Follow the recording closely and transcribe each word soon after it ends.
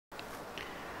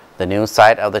The new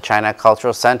site of the China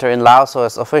Cultural Center in Laos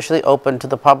was officially opened to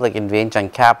the public in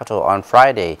Vientiane Capital on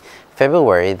Friday,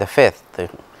 February the 5th. The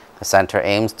center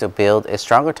aims to build a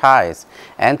stronger ties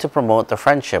and to promote the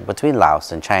friendship between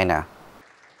Laos and China.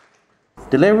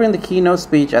 Delivering the keynote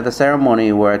speech at the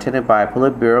ceremony were attended by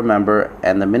Politburo member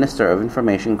and the Minister of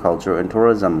Information, Culture and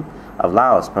Tourism of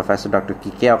Laos, Professor Dr.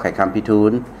 Kikiao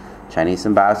Kaikampitul, Chinese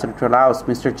Ambassador to Laos,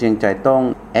 Mr. Jing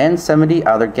Jaitong, and 70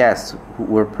 other guests who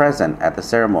were present at the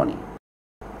ceremony.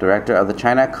 Director of the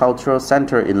China Cultural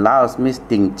Center in Laos, Ms.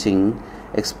 Ding Qing,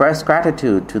 expressed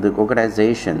gratitude to the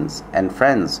organizations and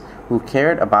friends who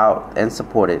cared about and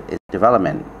supported its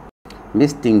development.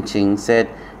 Ms. Ding Qing said,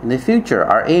 "In the future,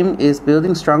 our aim is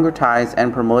building stronger ties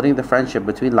and promoting the friendship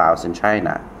between Laos and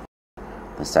China."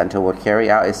 The center will carry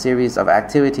out a series of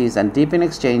activities and deepen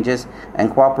exchanges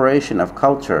and cooperation of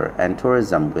culture and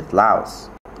tourism with Laos.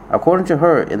 According to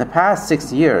her, in the past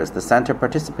 6 years, the center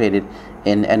participated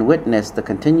in and witnessed the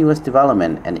continuous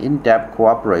development and in-depth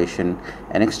cooperation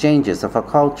and exchanges of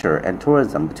culture and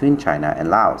tourism between China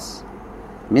and Laos.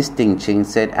 Ms. Ding Qing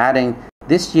said, adding,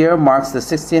 "This year marks the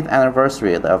 60th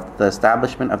anniversary of the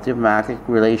establishment of diplomatic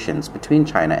relations between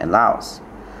China and Laos."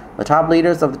 The top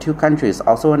leaders of the two countries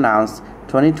also announced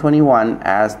 2021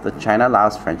 as the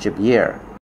China-Laos Friendship Year.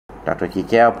 Dr.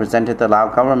 Kikiao presented the Lao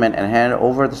government and handed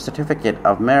over the Certificate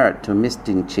of Merit to Ms.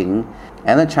 Ding Qing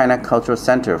and the China Cultural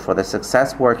Center for their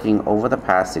success working over the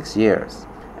past 6 years.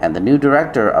 And the new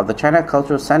director of the China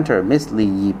Cultural Center, Ms. Li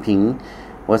Yiping,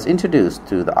 was introduced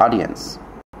to the audience.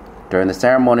 During the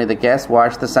ceremony, the guests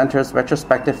watched the center's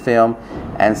retrospective film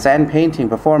and sand painting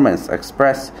performance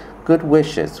express good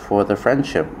wishes for the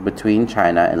friendship between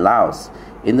China and Laos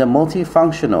in the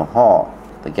multifunctional hall.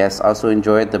 The guests also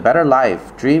enjoyed the Better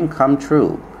Life, Dream Come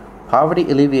True, Poverty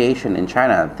Alleviation in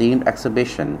China themed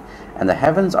exhibition and the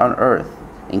Heavens on Earth,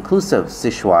 inclusive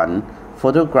Sichuan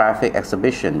photographic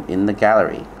exhibition in the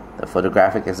gallery. The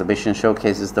photographic exhibition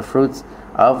showcases the fruits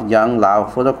of young Lao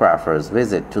photographers'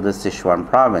 visit to the Sichuan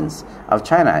province of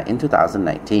China in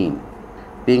 2019.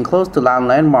 Being close to Lao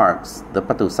landmarks, the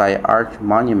Patusai Arch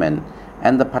Monument,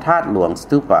 and the Patat Luang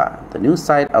Stupa, the new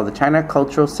site of the China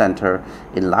Cultural Center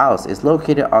in Laos is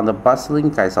located on the bustling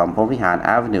Kaisampong Vihan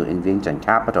Avenue in Vientiane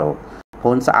Capital,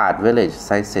 Phon Saat Village,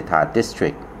 Sai Seta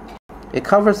District. It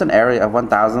covers an area of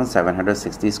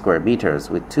 1,760 square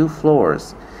meters with 2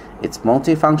 floors. Its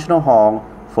multifunctional hall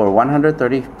for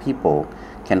 130 people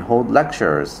can hold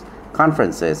lectures,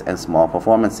 conferences, and small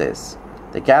performances.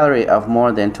 The gallery of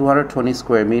more than 220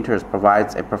 square meters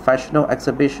provides a professional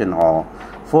exhibition hall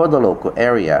for the local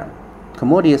area,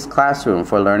 commodious classroom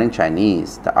for learning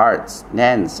Chinese, the arts,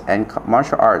 dance, and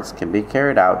martial arts can be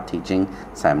carried out teaching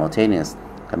simultaneously.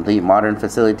 Complete modern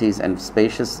facilities and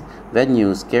spacious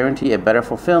venues guarantee a better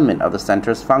fulfillment of the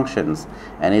center's functions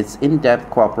and its in-depth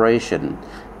cooperation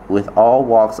with all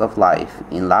walks of life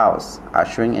in Laos,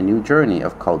 ushering a new journey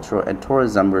of cultural and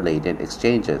tourism-related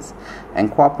exchanges and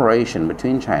cooperation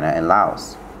between China and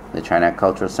Laos. The China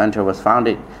Cultural Center was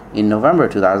founded in November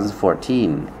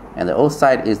 2014, and the old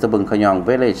site is the Bungkanyong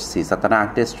Village,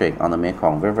 Sisatanak District on the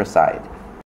Mekong Riverside.